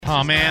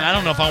Oh, man, I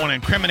don't know if I want to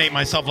incriminate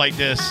myself like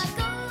this.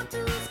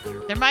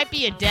 There might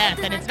be a death,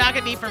 and it's not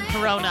going to be from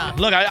corona.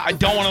 Look, I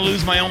don't want to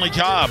lose my only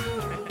job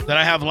that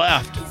I have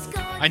left.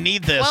 I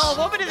need this. Well, a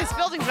woman in this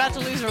building is about to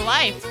lose her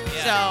life,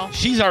 so.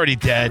 She's already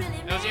dead.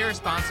 It was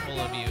irresponsible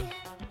of you.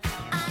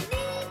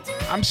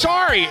 I'm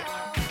sorry.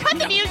 Cut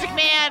the music,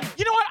 man.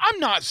 You know what? I'm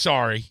not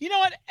sorry. You know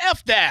what?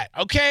 F that,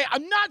 okay?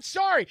 I'm not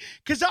sorry.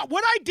 Because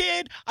what I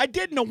did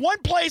in the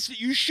one place that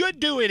you should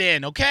do it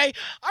in, okay?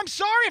 I'm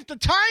sorry if the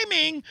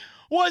timing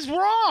was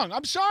wrong.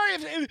 I'm sorry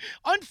if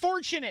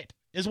unfortunate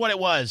is what it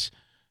was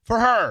for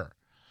her.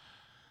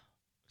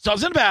 So I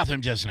was in the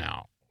bathroom just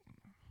now,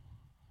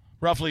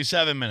 roughly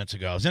 7 minutes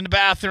ago. I was in the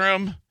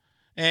bathroom,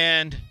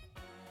 and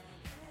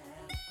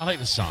I like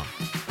this song.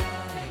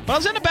 But I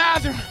was in the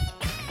bathroom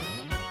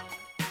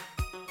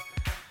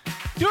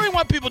doing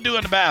what people do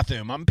in the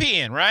bathroom. I'm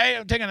peeing, right?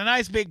 I'm taking a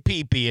nice big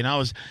pee-pee, and I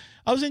was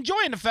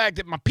enjoying the fact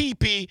that my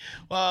pee-pee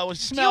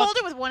was smelled. Do you hold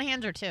it with one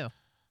hand or two?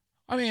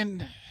 I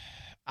mean,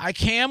 I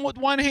can with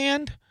one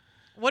hand.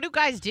 What do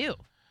guys do?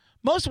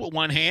 Most with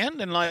one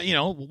hand, and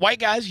white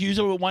guys use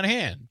it with one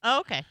hand. Oh,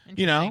 okay.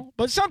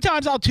 But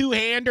sometimes I'll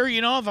two-hander,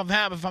 if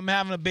I'm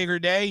having a bigger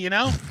day,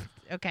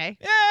 Okay.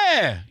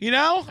 Yeah,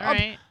 All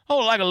right. Oh,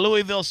 like a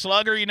Louisville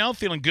Slugger,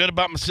 feeling good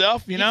about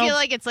myself, You feel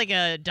like it's like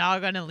a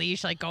dog on a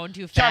leash, like going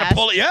too fast. Trying to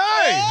pull it. Yay!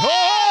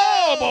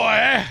 Oh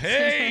boy!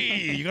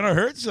 Hey, you're gonna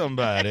hurt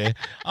somebody.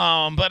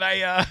 But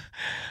I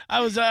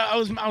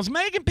was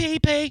making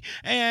pee-pee,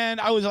 and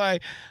I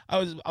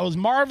was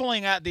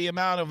marveling at the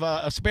amount of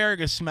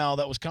asparagus smell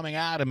that was coming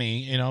out of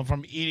me,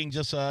 from eating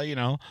just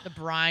the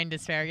brined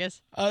asparagus.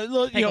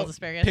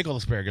 Pickled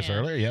asparagus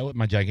earlier, with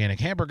my gigantic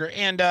hamburger,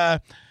 and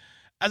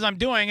as I'm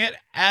doing it,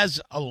 as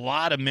a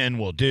lot of men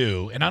will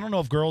do, and I don't know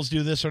if girls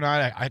do this or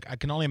not. I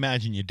can only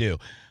imagine you do.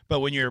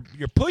 But when you're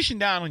pushing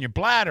down on your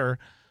bladder,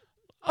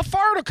 a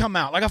fart will come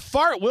out. Like a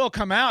fart will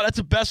come out. That's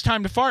the best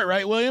time to fart,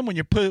 right, William? When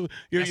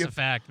That's a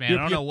fact, man. I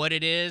don't know what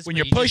it is. When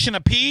you're pushing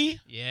a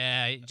pee.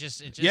 Yeah, it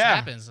just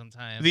happens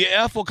sometimes. The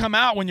F will come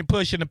out when you're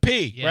pushing a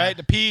P, right?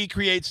 The P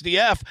creates the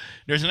F.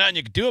 There's nothing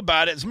you can do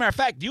about it. As a matter of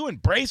fact, you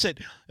embrace it,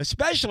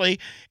 especially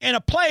in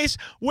a place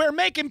where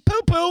making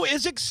poo-poo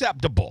is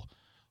acceptable.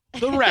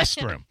 The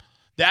restroom.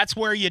 That's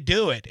where you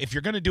do it. If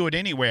you're going to do it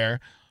anywhere,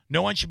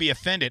 no one should be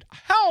offended.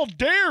 How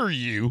dare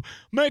you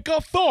make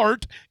a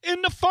fart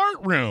in the fart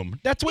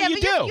room? That's what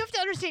you do. You have to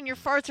understand your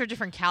farts are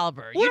different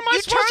caliber. What am I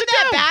supposed to do?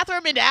 You turned that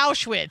bathroom into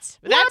Auschwitz.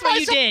 That's what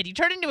you did. You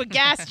turned it into a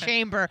gas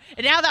chamber,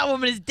 and now that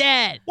woman is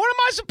dead. What am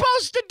I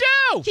supposed to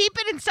do? Keep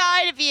it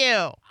inside of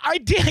you. I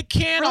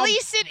can't.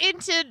 Release it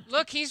into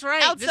Look, he's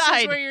right. outside.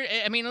 This is where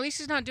at least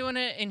he's not doing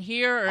it in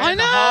here or I in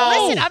know. the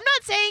hall. Listen, I'm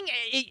not saying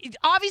it's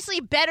obviously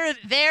better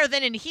there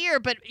than in here,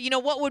 but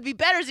what would be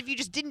better is if you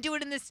just didn't do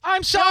it in this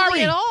I'm sorry.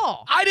 building at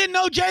all. I didn't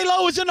know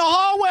J-Lo was in the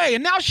hallway,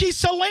 and now she's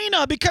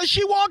Selena because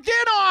she walked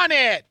in on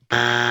it. You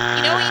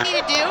know what you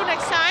need to do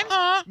next time?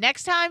 Huh?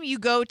 Next time you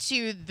go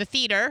to the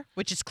theater,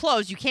 which is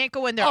closed, you can't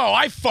go in there. Oh,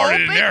 I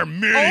farted in there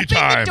many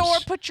times. Open the door,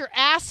 put your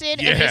ass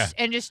in,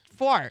 and just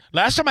fart.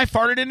 Last time I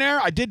farted in there,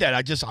 I did that.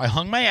 I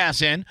hung my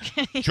ass in,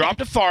 dropped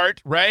a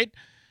fart, right?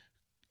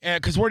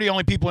 Because we're the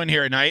only people in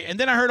here at night. And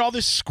then I heard all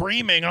this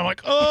screaming. I'm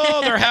like,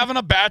 oh, they're having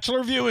a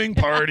bachelor viewing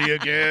party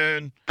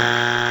again.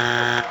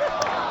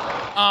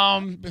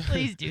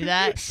 Please do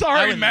that.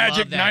 Sorry,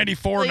 Magic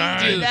 94.9.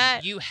 Please do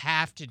that. You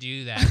have to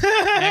do that.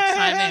 Next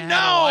time they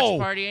have a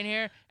watch party in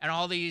here, and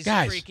all these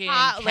freaking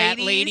hot cat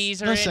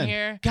ladies are in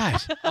here.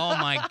 Guys. Oh,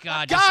 my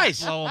God. Guys.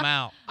 Just blow them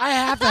out. I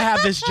have to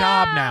have this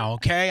job now,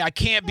 okay? I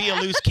can't be a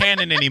loose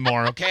cannon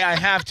anymore, okay? I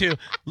have to,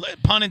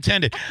 pun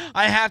intended,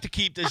 I have to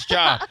keep this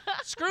job.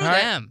 Screw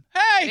them.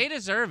 Hey. They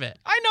deserve it.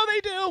 I know they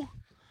do.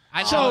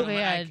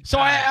 So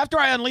after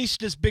I unleashed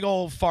this big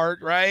old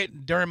fart, right,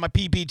 during my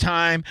pee-pee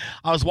time,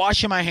 I was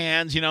washing my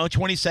hands,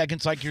 20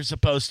 seconds like you're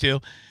supposed to,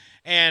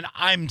 and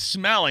I'm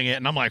smelling it,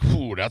 and I'm like,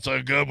 ooh, that's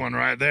a good one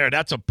right there.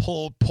 That's a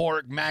pulled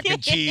pork mac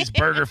and cheese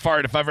burger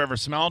fart if I've ever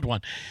smelled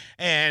one.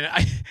 And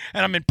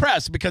I'm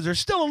impressed because there's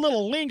still a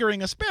little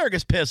lingering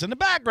asparagus piss in the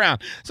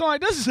background. So I'm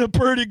like, this is a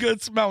pretty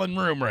good smelling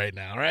room right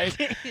now, right?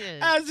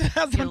 As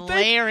I'm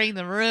layering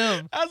the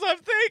room. As I'm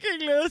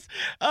thinking this,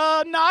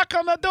 knock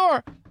on the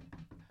door.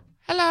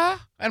 Hello?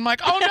 And I'm like,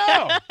 oh,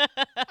 no.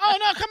 Oh,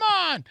 no, come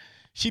on.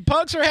 She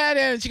pokes her head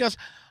in, and she goes,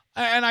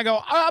 and I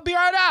go, I'll be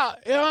right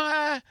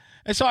out.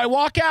 And so I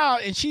walk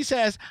out, and she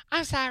says,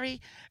 I'm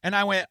sorry. And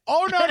I went,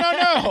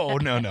 oh,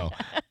 no.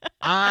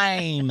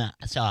 I'm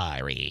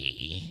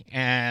sorry.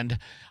 And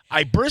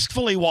I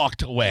briskly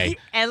walked away.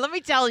 And let me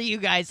tell you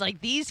guys,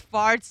 these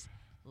farts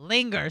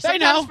linger. They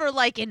Sometimes know. for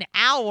an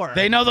hour.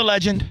 They know the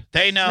legend.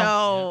 They know.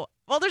 So,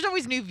 well, there's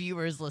always new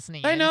viewers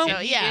listening. They know. So,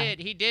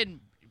 He did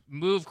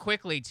move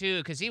quickly, too,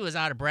 because he was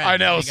out of breath. I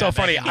know. It's so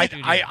funny.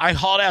 I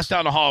hauled ass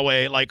down the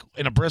hallway,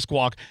 in a brisk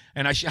walk,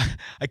 and I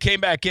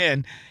came back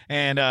in,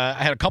 and I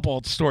had a couple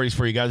of stories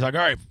for you guys. All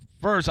right,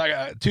 first, I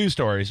got two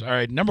stories. All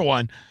right, number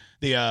one,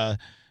 the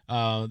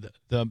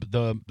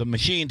the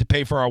machine to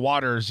pay for our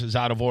waters is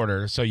out of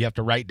order, so you have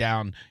to write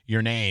down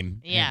your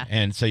name. Yeah.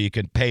 And so you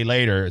can pay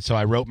later. So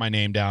I wrote my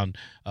name down,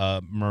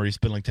 Maurice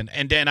Billington,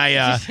 and then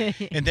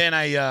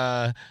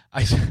I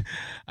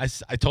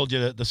told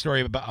you the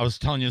story about. I was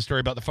telling you the story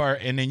about the fire,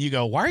 and then you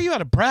go, "Why are you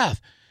out of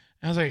breath?"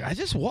 And I was like, "I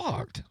just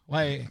walked.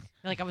 Like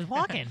I was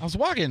walking. I was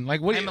walking.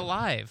 Like what? I'm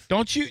alive.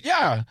 Don't you?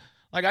 Yeah."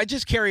 Like, I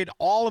just carried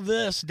all of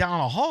this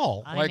down a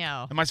hall. I like,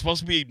 know. Am I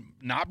supposed to be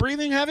not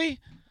breathing heavy?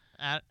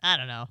 I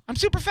don't know. I'm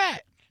super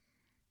fat.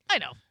 I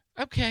know.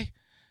 Okay.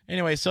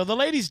 Anyway, so the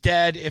lady's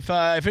dead. If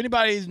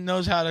anybody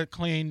knows how to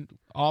clean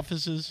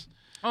offices.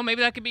 Oh,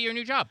 maybe that could be your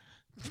new job.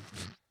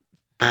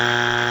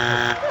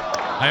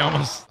 I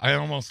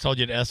almost told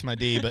you to S my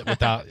D, but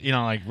without,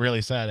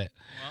 really said it.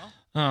 Well,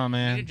 Oh,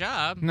 man. need a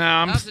job.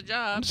 No, How's the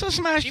job? I'm so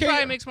smashed. She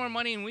probably makes more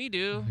money than we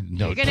do.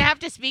 No, You're going to have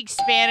to speak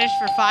Spanish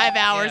for 5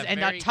 hours Yeah, and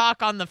very- not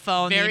talk on the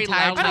phone the very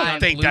entire loud I time. don't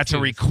think that's a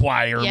Bluetooth.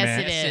 requirement. Yes,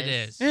 it Yes, is. it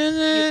is. Is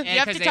it? You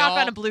have to 'cause they talk all-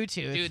 on a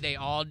Bluetooth. Dude, they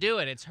all do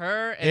it. It's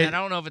her, and I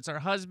don't know if it's her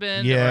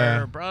husband Yeah. or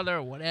her brother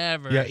or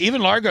whatever. Yeah,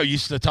 even Largo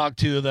used to talk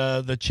to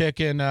the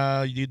chick in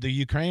the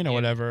Ukraine or Yeah,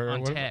 whatever.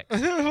 on Whatever. text.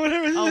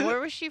 Whatever. Oh, where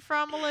was she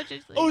from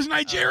allegedly? Oh, it was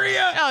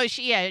Nigeria. Oh,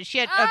 she had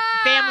a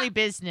family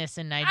business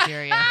in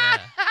Nigeria. Yeah.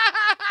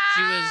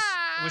 She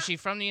was she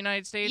from the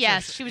United States? or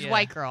Yes, she was yeah.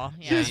 white girl.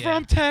 Yeah. She's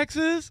from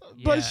Texas,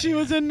 but Yeah, she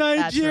was yeah. in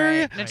That's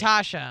Nigeria. right.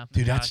 Natasha.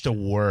 Dude, that's the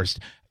worst.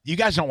 You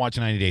guys don't watch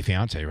 90 Day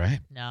Fiance, right?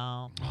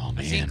 No. Oh,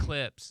 I've seen man.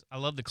 clips. I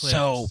love the clips.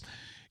 So,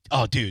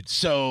 dude,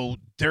 so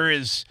there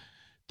is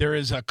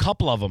a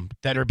couple of them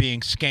that are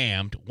being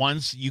scammed.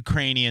 One's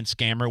Ukrainian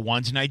scammer,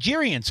 one's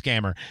Nigerian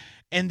scammer.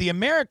 And the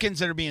Americans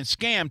that are being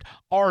scammed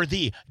are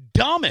the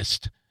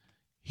dumbest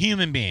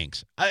human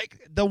beings.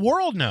 The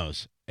world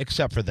knows,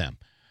 except for them.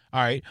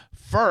 All right.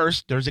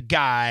 First, there's a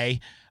guy.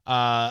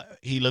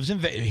 He lives in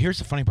Vegas. Here's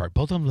the funny part.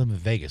 Both of them live in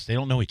Vegas. They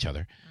don't know each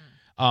other.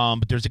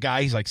 But there's a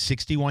guy. He's like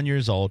 61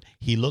 years old.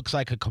 He looks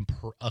like a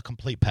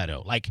complete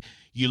pedo. Like,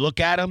 you look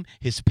at him,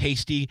 his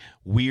pasty,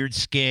 weird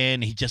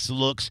skin. He just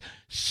looks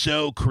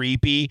so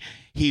creepy.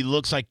 He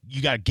looks like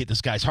you got to get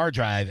this guy's hard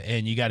drive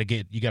and you got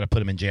to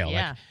put him in jail.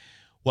 Yeah. Like,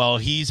 well,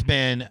 he's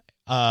been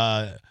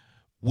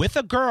with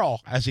a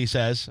girl, as he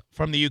says,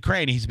 from the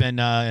Ukraine. He's been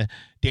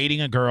dating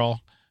a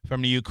girl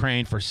from the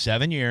Ukraine for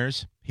 7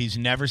 years. He's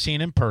never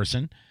seen in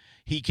person.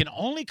 He can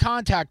only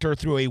contact her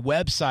through a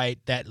website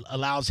that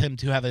allows him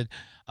to have a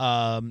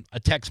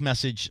text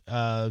message,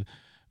 like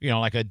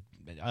a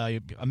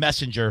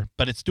messenger,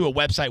 but it's through a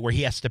website where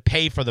he has to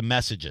pay for the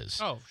messages.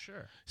 Oh,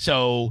 sure.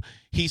 So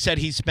he said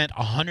he spent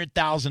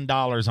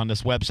 $100,000 on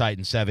this website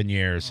in 7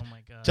 years Oh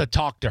my god. to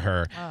talk to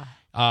her.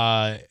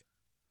 Ugh.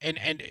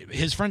 And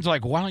his friends are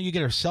like, why don't you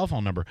get her cell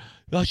phone number?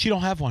 Well, she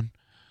don't have one.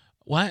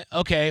 What?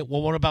 Okay.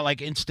 Well, what about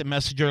like instant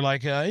messenger,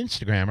 like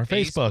Instagram or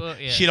Facebook?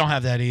 Facebook, yeah. She don't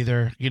have that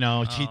either.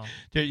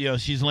 Oh.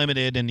 She's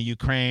limited in the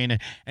Ukraine.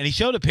 And he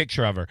showed a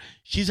picture of her.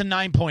 She's a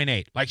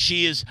 9.8. Like,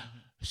 she is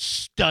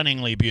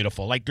stunningly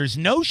beautiful. Like, there's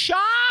no shot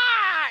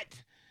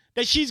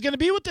that she's going to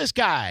be with this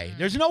guy.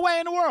 There's no way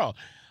in the world.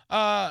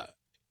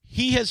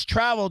 He has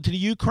traveled to the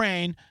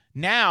Ukraine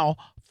now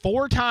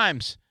 4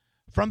 times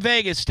from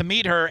Vegas to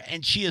meet her,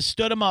 and she has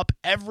stood him up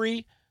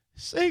every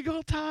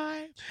single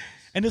time.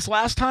 And this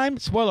last time,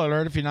 spoiler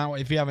alert if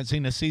you haven't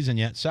seen this season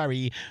yet,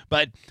 sorry,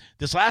 but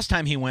this last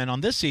time he went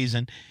on this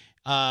season,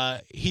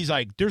 he's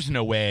like, there's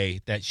no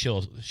way that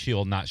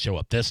she'll not show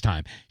up this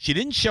time. She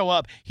didn't show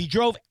up. He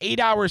drove 8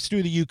 hours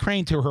through the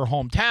Ukraine to her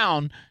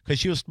hometown because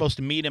she was supposed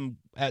to meet him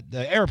at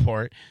the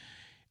airport.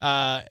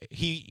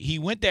 He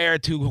went there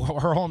to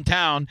her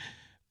hometown,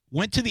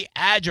 went to the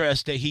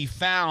address that he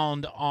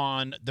found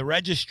on the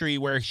registry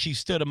where she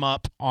stood him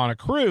up on a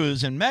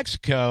cruise in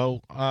Mexico,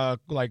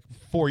 like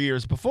 4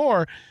 years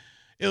before.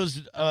 It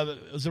was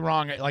the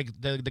wrong, like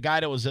the guy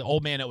that was the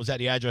old man that was at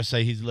the address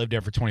say he's lived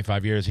there for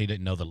 25 years. He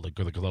didn't know the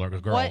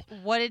girl.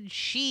 What did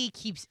she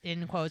keep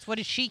in quotes? What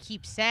did she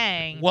keep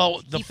saying? Well,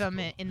 to keep him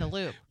in the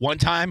loop. One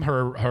time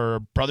her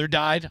brother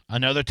died.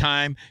 Another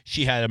time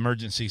she had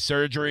emergency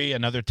surgery.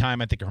 Another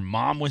time I think her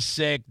mom was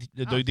sick.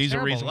 These are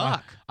terrible reasons.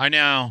 luck. I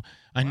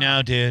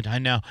know, dude. I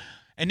know.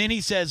 And then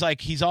he says,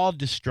 like, he's all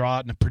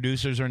distraught, and the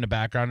producers are in the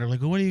background. They're like,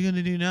 well, what are you going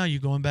to do now? You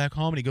going back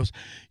home? And he goes,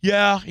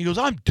 yeah. He goes,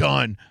 I'm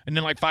done. And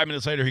then, like, 5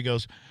 minutes later, he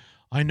goes,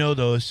 I know,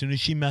 though, as soon as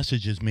she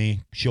messages me,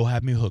 she'll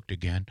have me hooked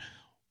again.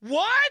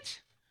 What?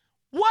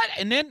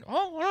 And then,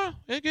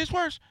 it gets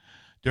worse.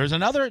 There's a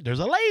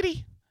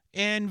lady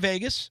in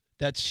Vegas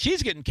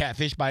she's getting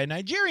catfished by a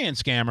Nigerian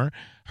scammer.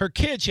 Her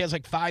kids, she has,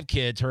 like, 5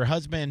 kids. Her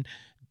husband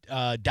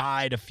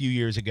died a few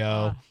years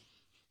ago.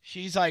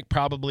 She's like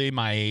probably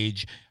my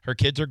age. Her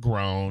kids are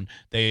grown.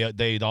 They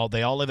all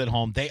live at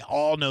home. They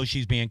all know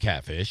she's being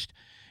catfished,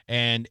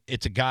 and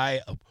it's a guy.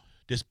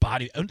 This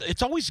body.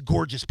 It's always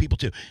gorgeous people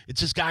too.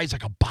 It's this guy's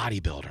like a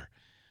bodybuilder,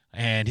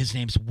 and his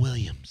name's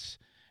Williams.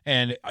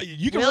 And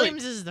you can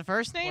Williams is the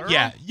first name?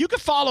 Yeah, you can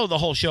follow the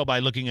whole show by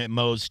looking at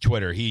Mo's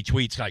Twitter. He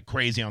tweets like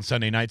crazy on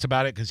Sunday nights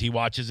about it because he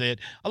watches it.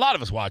 A lot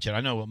of us watch it. I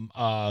know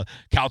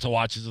Calta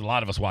watches it. A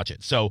lot of us watch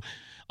it. So,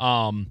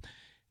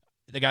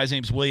 the guy's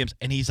name's Williams,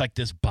 and he's like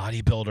this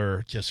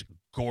bodybuilder, just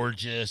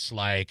gorgeous,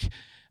 like,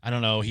 I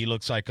don't know, he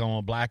looks like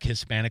a black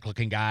Hispanic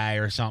looking guy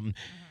or something.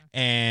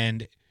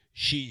 And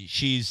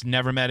she's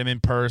never met him in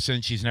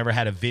person. She's never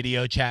had a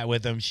video chat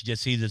with him. She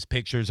just sees his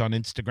pictures on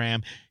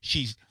Instagram.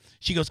 She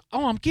goes,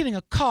 "Oh, I'm getting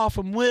a call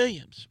from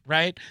Williams,"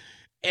 right?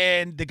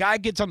 And the guy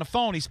gets on the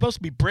phone. He's supposed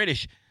to be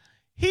British.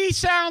 He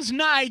sounds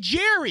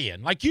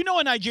Nigerian, like a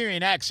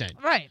Nigerian accent.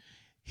 Right.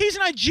 He's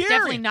Nigerian.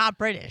 Definitely not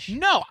British.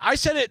 No, I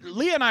said it.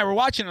 Leah and I were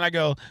watching it, and I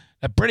go,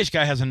 that British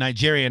guy has a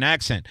Nigerian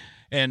accent.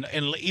 And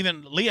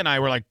even Leah and I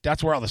were like,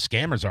 that's where all the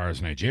scammers are,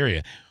 is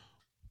Nigeria.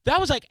 That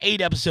was like 8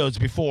 episodes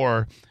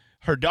before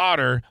her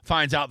daughter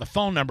finds out the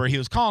phone number he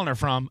was calling her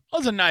from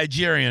was a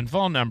Nigerian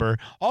phone number.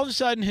 All of a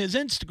sudden, his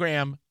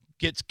Instagram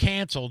gets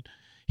canceled.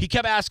 He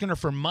kept asking her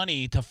for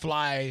money to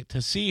fly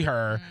to see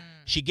her.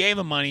 She gave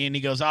him money, and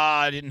he goes,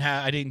 I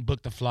didn't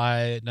book the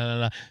flight.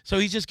 No. So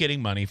he's just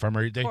getting money from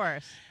her. Of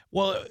course.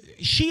 Well,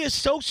 she is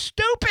so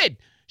stupid.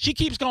 She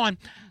keeps going,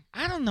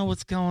 I don't know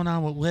what's going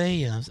on with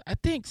Williams. I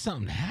think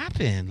something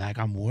happened. Like,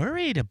 I'm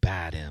worried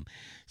about him.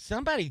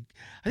 I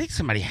think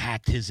somebody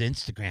hacked his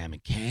Instagram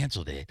and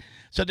canceled it.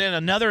 So then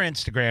another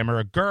Instagrammer,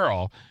 a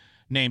girl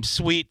named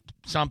Sweet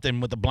something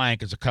with a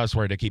blank is a cuss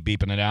word. They keep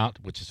beeping it out,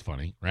 which is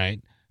funny,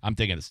 right? I'm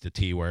thinking it's the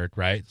T word,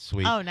 right?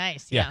 Sweet. Oh,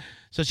 nice. Yeah.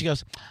 So she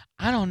goes,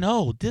 I don't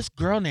know. This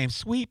girl named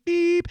Sweet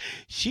Beep,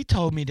 she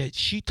told me that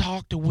she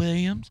talked to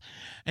Williams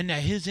and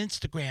that his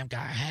Instagram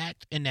got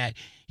hacked and that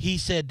he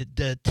said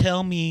to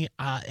tell me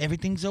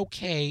everything's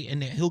okay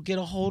and that he'll get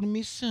a hold of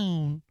me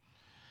soon.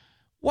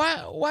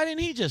 Why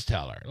didn't he just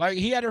tell her? Like,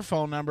 he had her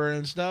phone number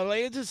and stuff.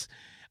 Like, it just...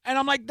 And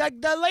I'm like,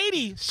 that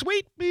lady,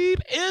 Sweet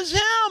Beep, is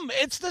him.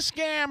 It's the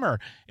scammer.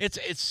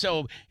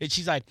 And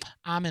she's like,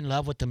 I'm in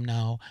love with him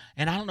now,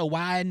 and I don't know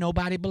why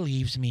nobody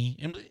believes me.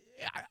 And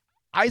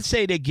I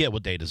say they get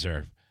what they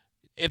deserve.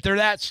 If they're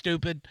that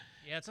stupid.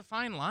 Yeah, it's a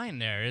fine line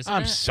there, isn't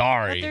I'm it?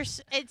 sorry.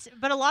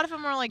 But a lot of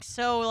them are like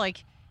so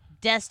like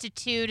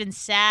destitute and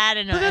sad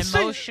and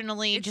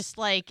emotionally just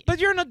like.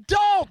 But you're an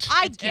adult.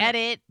 I get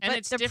it, and but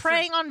it's they're different.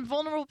 preying on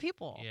vulnerable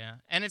people. Yeah,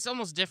 and it's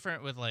almost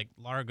different with like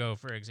Largo,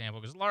 for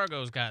example, because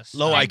Largo's got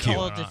low IQ.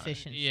 Mental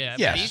deficiency. Yeah,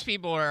 yes. but these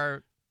people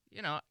are,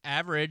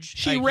 average.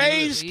 She IQ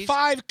raised at least.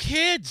 5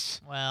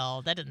 kids.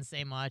 Well, that doesn't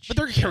say much. But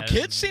her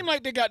kids seem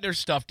like they got their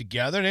stuff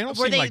together. They don't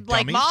Were seem they like like,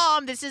 dummies.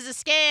 Mom, this is a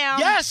scam?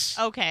 Yes.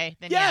 Okay.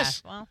 Then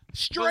Yes. Yeah. Well,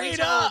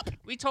 Straight up.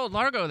 We told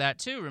Largo that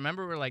too.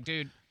 Remember, we're like,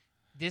 dude,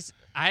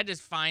 I had to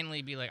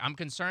finally be like, I'm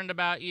concerned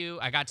about you.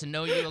 I got to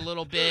know you a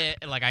little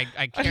bit. Like,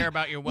 I care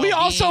about your well-being. We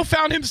also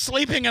found him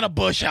sleeping in a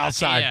bush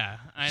outside. Yeah,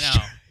 I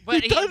know.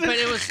 But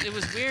it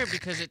was weird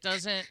because it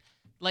doesn't,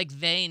 like,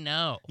 they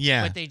know.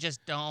 Yeah. But they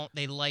just don't.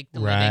 They like the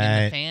living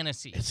in the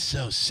fantasy. It's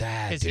so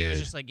sad, Because dude. he was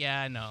just like,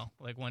 yeah, I know.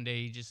 Like, one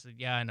day he just said,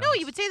 yeah, I know. no,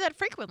 he would say that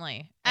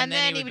frequently, and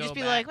then he would just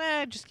be like,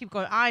 "Well, just keep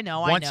going. I know.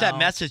 Once I know." that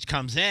message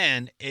comes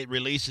in, it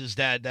releases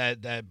that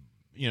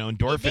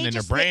endorphin in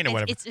their brain or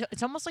whatever.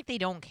 It's almost like they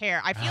don't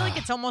care. I feel like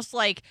it's almost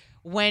like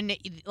when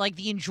like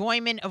the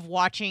enjoyment of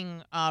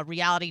watching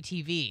reality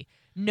TV.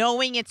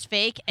 Knowing it's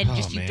fake and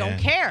you don't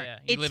care. Yeah,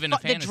 you live in a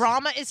The fantasy.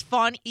 drama is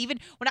fun. Even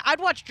when I'd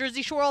watch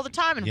Jersey Shore all the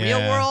time and Yeah.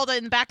 Real World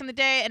and back in the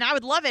day, and I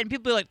would love it. And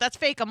people be like, "That's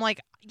fake." I'm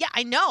like, "Yeah,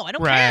 I know. I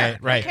don't Right, care.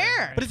 right. I don't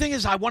care." But the thing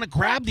is, I want to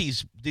grab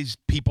these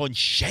people and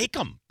shake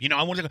them.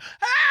 I want to go,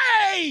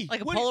 hey!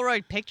 Like a what-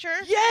 Polaroid picture.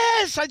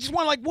 Yes, I just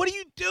want what are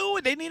you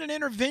doing? They need an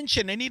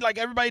intervention. They need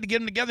everybody to get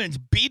them together and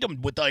beat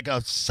them with like a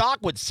sock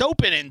with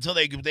soap in it until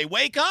they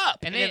wake up.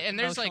 And Get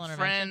there's like emotional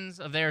friends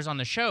of theirs on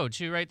the show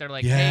too, right? They're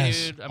like,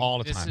 Yes, hey, dude,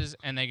 all the time.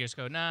 and they just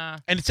go, nah.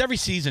 And it's every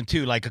season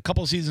too. Like a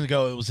couple of seasons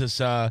ago, it was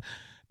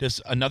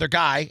this another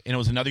guy, and it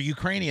was another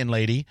Ukrainian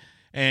lady.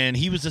 And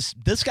he was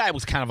this guy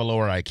was kind of a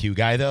lower IQ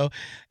guy, though.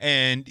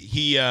 And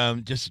he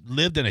just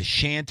lived in a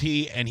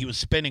shanty, and he was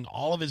spending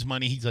all of his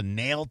money. He's a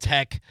nail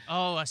tech.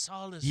 Oh, I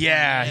saw this.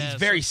 Yeah, one. he's a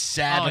very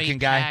sad-looking he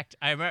guy. Packed.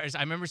 I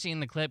remember seeing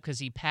the clip because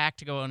he packed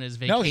to go on his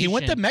vacation. No, he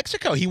went to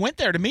Mexico. He went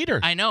there to meet her.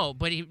 I know,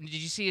 but did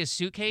you see his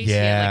suitcase? Yeah. He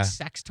had like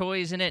sex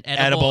toys in it,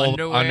 Edible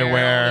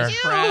underwear. all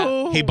this crap.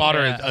 Ew. He bought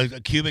her Yeah. a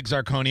cubic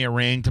zirconia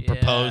ring to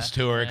propose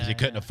to her because he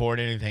couldn't yeah.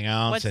 afford anything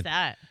else. What's And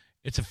that?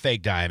 It's a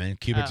fake diamond.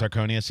 Cubic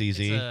zirconia,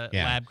 CZ. It's a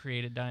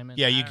lab-created diamond.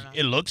 Yeah, I don't know.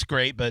 it looks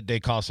great, but they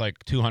cost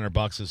like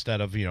 $200 instead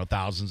of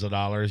thousands of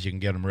dollars. You can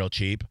get them real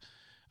cheap.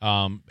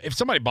 If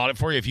somebody bought it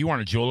for you, if you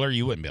weren't a jeweler,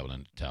 you wouldn't be able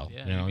to tell.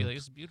 Yeah, you'd be like,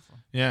 this is beautiful.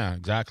 Yeah,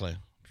 exactly.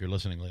 If you're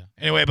listening, Leah.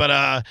 Anyway,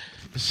 but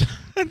some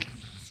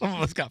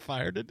of us got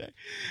fired today.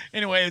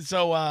 Anyway,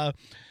 so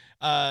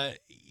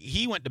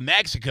he went to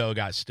Mexico,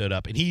 got stood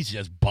up, and he's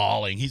just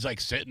bawling. He's like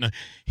sitting.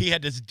 He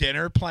had this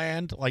dinner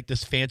planned, like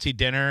this fancy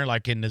dinner,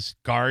 like in this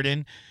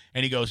garden,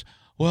 and he goes,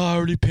 "Well, I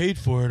already paid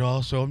for it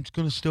all, so I'm just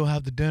gonna still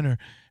have the dinner."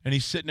 And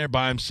he's sitting there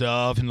by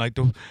himself, and like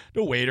the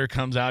waiter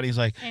comes out. He's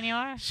like,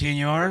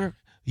 "Senor,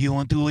 you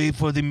want to wait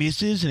for the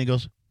missus?" And he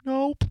goes,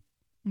 "Nope,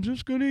 I'm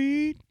just gonna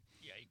eat."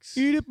 Yikes.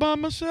 Eat it by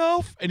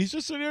myself. And he's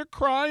just sitting there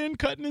crying,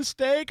 cutting his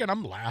steak, and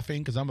I'm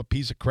laughing because I'm a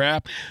piece of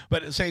crap.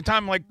 But at the same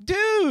time, I'm like,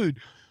 dude,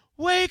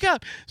 wake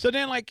up. So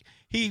then, like,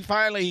 he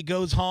finally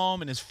goes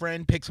home, and his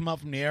friend picks him up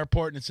from the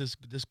airport, and it's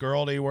this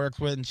girl that he works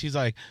with, and she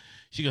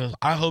goes,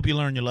 I hope you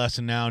learn your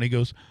lesson now. And he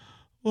goes,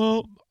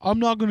 well, I'm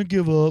not going to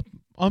give up.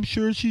 I'm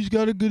sure she's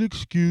got a good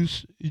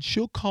excuse, and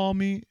she'll call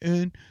me,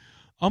 and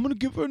I'm going to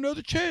give her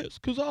another chance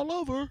because I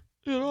love her,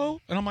 you know?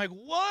 And I'm like,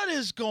 what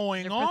is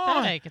going They're on?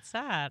 pathetic. It's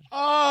sad.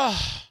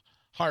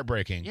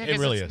 Heartbreaking. Yeah, It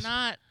really it's is.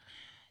 not.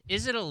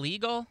 Is it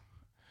illegal?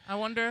 I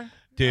wonder.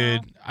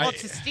 Dude. Well,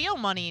 to steal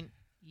money,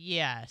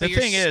 yes. The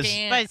thing is,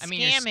 but I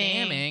mean, you're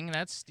scamming- scamming.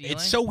 That's stealing.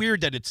 it's so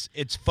weird that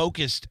it's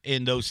focused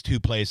in those two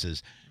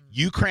places.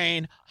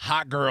 Ukraine,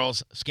 hot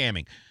girls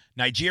scamming.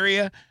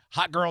 Nigeria,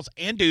 hot girls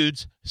and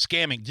dudes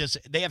scamming. Just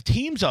they have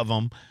teams of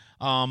them.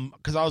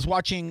 Because I was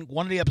watching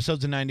one of the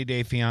episodes of 90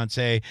 Day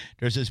Fiance.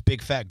 There's this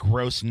big, fat,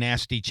 gross,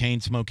 nasty,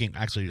 chain-smoking.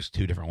 Actually, there's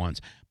two different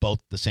ones.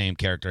 Both the same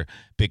character.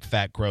 Big,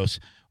 fat, gross,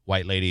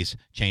 white ladies,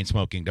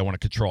 chain-smoking. They want to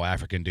control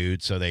African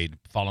dudes, so they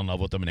fall in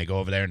love with them, and they go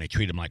over there, and they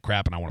treat them like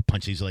crap, and I want to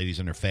punch these ladies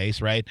in their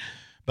face, right?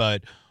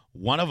 But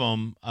one of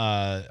them,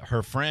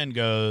 her friend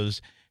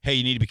goes, hey,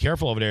 you need to be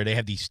careful over there. They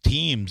have these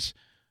teams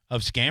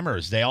of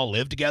scammers. They all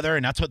live together,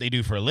 and that's what they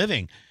do for a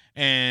living.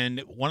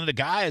 And one of the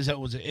guys that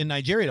was in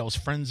Nigeria that was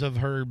friends of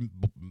her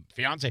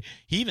fiance,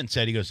 he even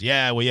said, he goes,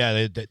 yeah, well,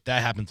 yeah, that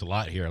happens a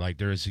lot here. Like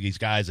there's these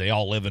guys, they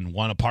all live in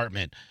one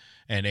apartment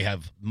and they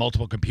have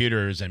multiple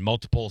computers and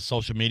multiple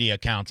social media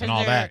accounts and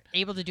all that.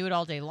 Able to do it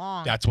all day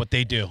long. That's what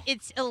they do.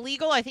 It's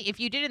illegal. I think if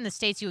you did it in the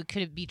States, you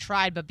could be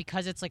tried, but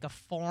because it's like a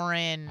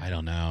foreign I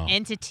don't know.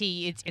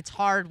 entity, it's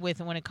hard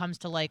when it comes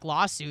to like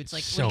lawsuits.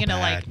 Like So we're gonna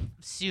bad. like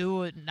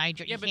sue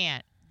Nigeria. Yeah, You but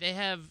can't. they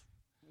have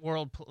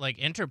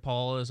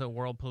Interpol is a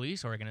world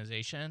police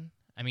organization.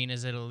 I mean,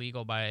 is it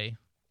illegal by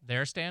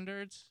their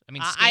standards? I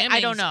mean, I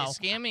don't know.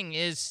 Scamming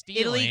is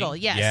stealing. Illegal,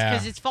 yes, Yeah.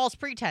 because it's false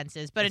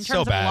pretenses. But It's in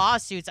terms so bad. of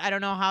lawsuits, I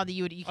don't know how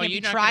you can't be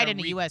you're not tried gonna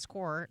in a U.S.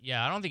 court.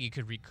 Yeah, I don't think you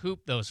could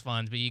recoup those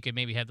funds, but you could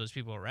maybe have those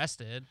people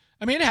arrested.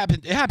 I mean,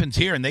 it happens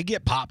here, and they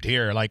get popped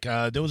here. Like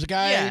there was a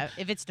guy. Yeah,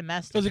 if it's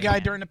domestic. There was a guy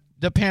during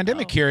the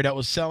pandemic Oh. here that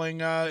was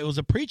selling. It was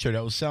a preacher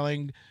that was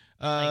selling.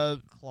 like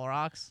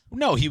Clorox.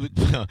 No, he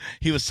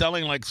was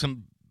selling like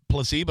some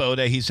placebo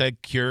that he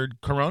said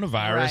cured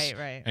coronavirus.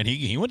 Right. And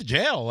he went to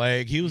jail.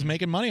 Like he was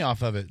making money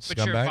off of it. But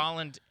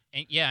Scumbag.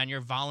 and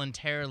you're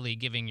voluntarily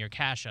giving your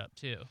cash up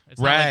too.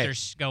 It's Right. not like they're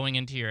going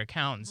into your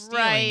account and stealing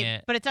Right,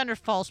 it. but it's under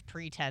false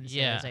pretenses,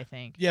 Yeah. I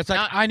think. Yeah, it's like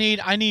Not- I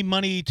need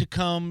money to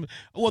come.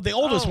 Well, the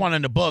oldest Oh. one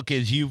in the book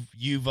is you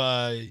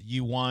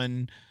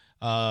won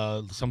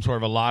some sort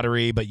of a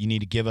lottery, but you need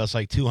to give us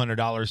like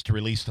 $200 to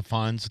release the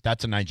funds.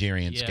 That's a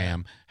Nigerian Yeah.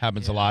 scam.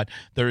 Happens a Yeah. lot.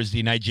 There's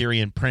the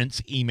Nigerian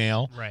prince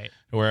email. Right.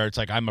 Where it's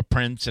like, I'm a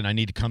prince and I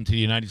need to come to the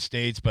United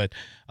States, but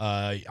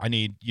I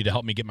need you to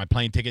help me get my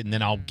plane ticket, and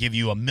then I'll give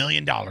you $1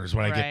 million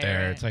when I get Right,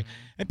 there. right. It's like,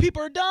 and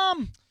people are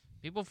dumb.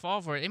 People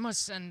fall for it. They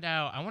must send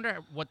out. I wonder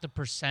what the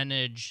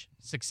percentage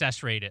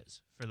success rate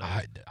is for those.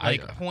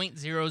 Like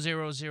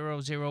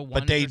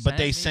 0.00001%. But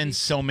they send maybe?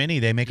 so many,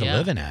 they make a Yeah.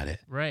 living at it.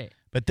 Right.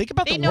 But think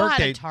about They the know work how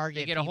they to target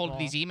They get a hold of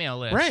people. these email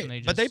lists. right,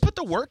 And but they put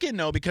the work in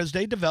though, because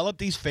they develop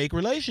these fake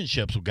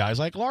relationships with guys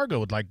like Largo,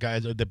 with like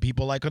guys, the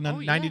people like on the Oh,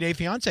 yeah. 90 Day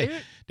Fiance.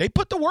 Dude. They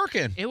put the work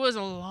in. It was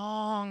a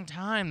long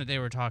time that they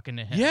were talking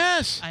to him.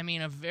 Yes. I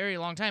mean, a very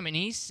long time. And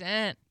he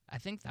sent, I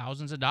think,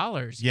 thousands of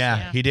dollars.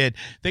 Yeah, he did.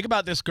 Think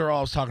about this girl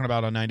I was talking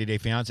about on 90 Day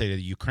Fiance,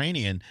 the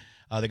Ukrainian.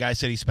 The guy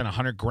said he spent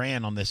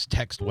 $100,000 on this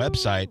text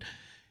website.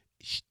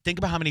 Think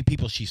about how many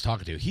people she's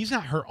talking to. He's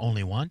not her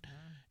only one,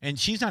 and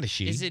she's not a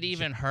she. Is it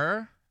even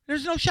her?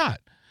 There's no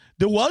shot.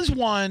 There was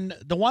one,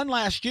 the one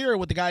last year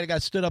with the guy that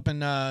got stood up in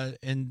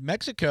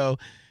Mexico.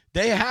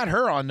 They had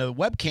her on the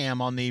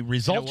webcam on the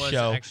results It was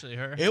show. actually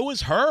her. It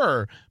was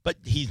her, but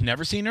he's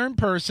never seen her in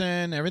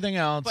person. Everything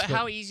else. But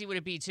how easy would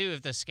it be too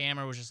if the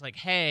scammer was just like,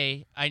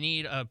 "Hey, I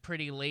need a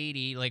pretty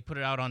lady. Like, put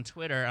it out on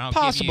Twitter. And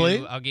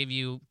I'll give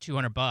you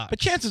 $200." But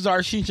chances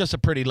are she's just a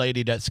pretty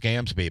lady that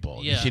scams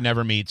people. Yeah. She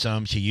never meets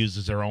them. She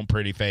uses her own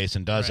pretty face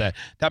and does Right. that.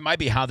 That might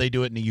be how they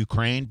do it in the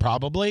Ukraine,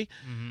 probably.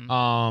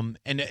 Mhm.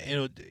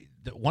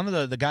 One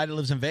of the guy that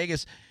lives in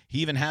Vegas, he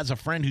even has a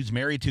friend who's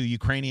married to a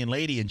Ukrainian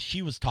lady, and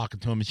she was talking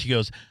to him, and she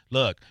goes,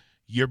 "Look,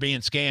 you're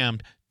being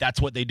scammed.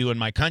 That's what they do in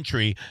my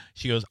country."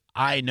 She goes,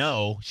 "I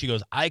know." She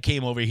goes, "I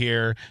came over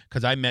here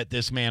because I met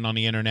this man on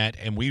the internet,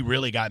 and we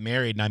really got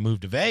married, and I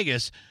moved to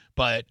Vegas,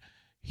 but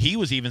he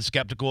was even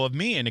skeptical of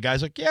me." And the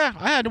guy's like, "Yeah,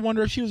 I had to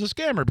wonder if she was a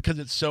scammer because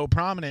it's so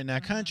prominent in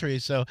that country."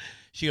 So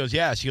she goes,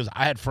 "Yeah." She goes,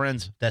 "I had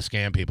friends that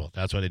scam people.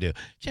 That's what they do."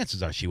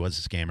 Chances are she was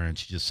a scammer, and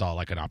she just saw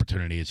like an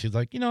opportunity, and she's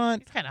like, "You know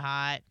what? It's kind of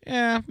hot.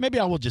 Yeah, maybe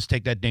I will just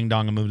take that ding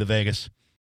dong and move to Vegas."